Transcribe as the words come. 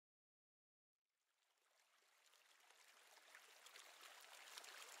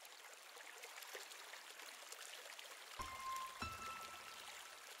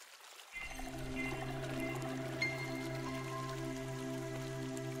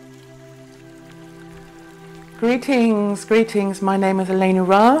Greetings, greetings. My name is Elena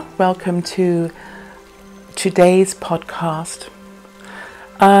Ra. Welcome to today's podcast.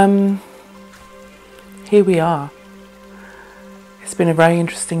 Here we are. It's been a very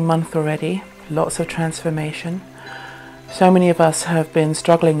interesting month already. Lots of transformation. So many of us have been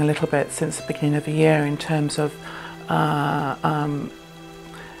struggling a little bit since the beginning of the year in terms of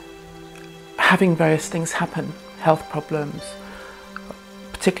having various things happen, health problems,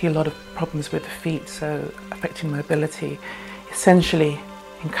 particularly a lot of problems with the feet, so affecting mobility, essentially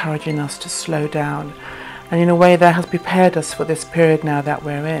encouraging us to slow down. And in a way that has prepared us for this period now that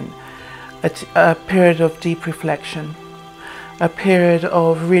we're in, a period of deep reflection, a period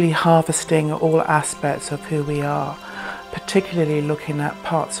of really harvesting all aspects of who we are, particularly looking at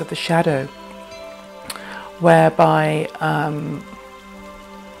parts of the shadow, whereby,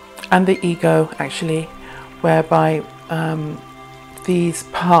 and the ego actually, whereby these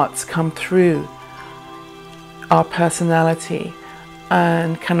parts come through our personality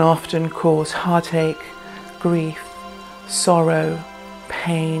and can often cause heartache, grief, sorrow,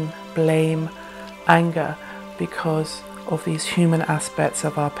 pain, blame, anger, because of these human aspects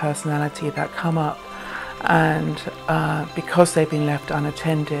of our personality that come up, and because they've been left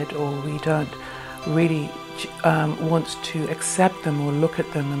unattended, or we don't really want to accept them or look at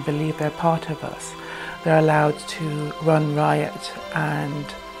them and believe they're part of us, they're allowed to run riot and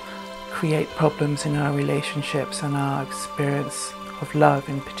create problems in our relationships and our experience of love,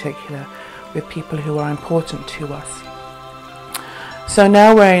 in particular with people who are important to us. So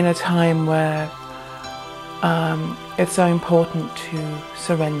now we're in a time where it's so important to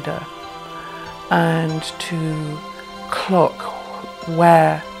surrender and to clock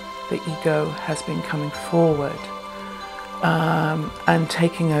where the ego has been coming forward and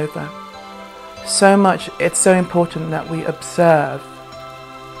taking over. So much, it's so important that we observe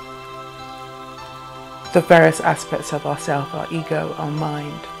the various aspects of ourself, our ego, our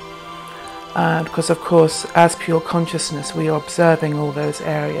mind. Because of course, as pure consciousness, we are observing all those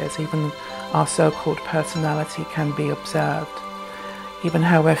areas. Even our so-called personality can be observed. Even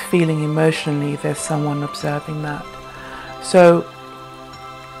how we're feeling emotionally, there's someone observing that. So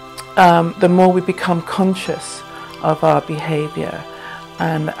the more we become conscious of our behavior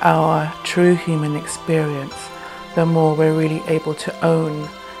and our true human experience, the more we're really able to own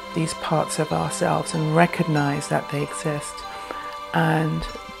these parts of ourselves and recognize that they exist, and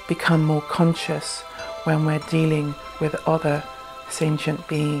become more conscious when we're dealing with other sentient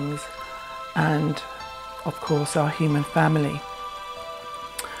beings and, of course, our human family.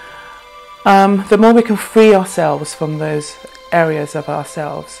 The more we can free ourselves from those areas of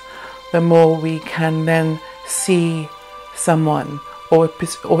ourselves, the more we can then see someone, or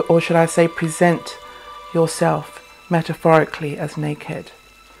should I say, present yourself metaphorically as naked.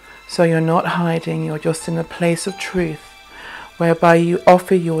 So you're not hiding, you're just in a place of truth, whereby you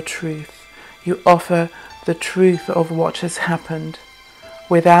offer your truth. You offer the truth of what has happened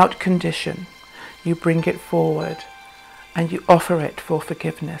without condition. You bring it forward and you offer it for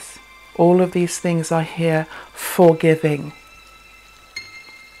forgiveness. All of these things are here forgiving.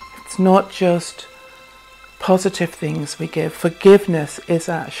 It's not just positive things we give. Forgiveness is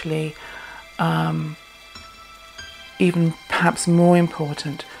actually even perhaps more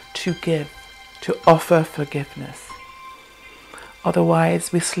important to give, to offer forgiveness.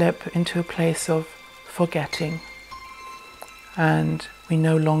 Otherwise we slip into a place of forgetting, and we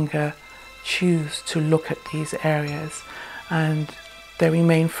no longer choose to look at these areas, and they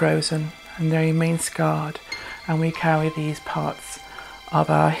remain frozen and they remain scarred, and we carry these parts of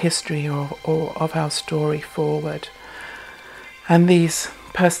our history or of our story forward, and these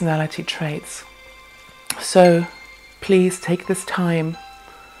personality traits. So please take this time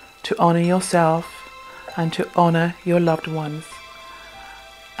to honor yourself and to honor your loved ones,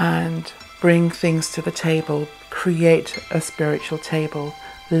 and bring things to the table. Create a spiritual table.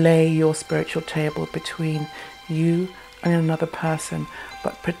 Lay your spiritual table between you and another person,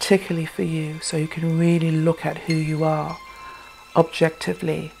 but particularly for you, so you can really look at who you are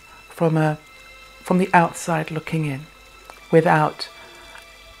objectively from the outside looking in, without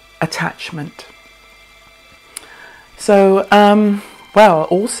attachment. So well,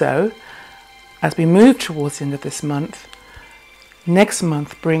 also, as we move towards the end of this month, next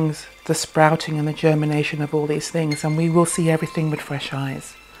month brings the sprouting and the germination of all these things, and we will see everything with fresh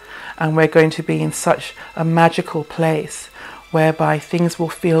eyes. And we're going to be in such a magical place whereby things will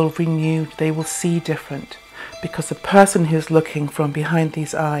feel renewed, they will see different, because the person who's looking from behind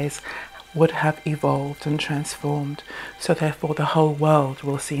these eyes would have evolved and transformed. So therefore the whole world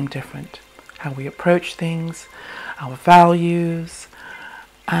will seem different. How we approach things, our values,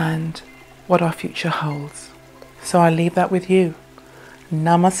 and what our future holds. So I leave that with you.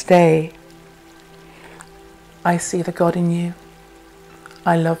 Namaste. I see the God in you.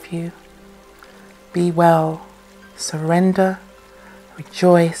 I love you. Be well. Surrender,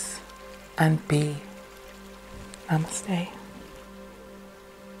 rejoice, and be. Namaste.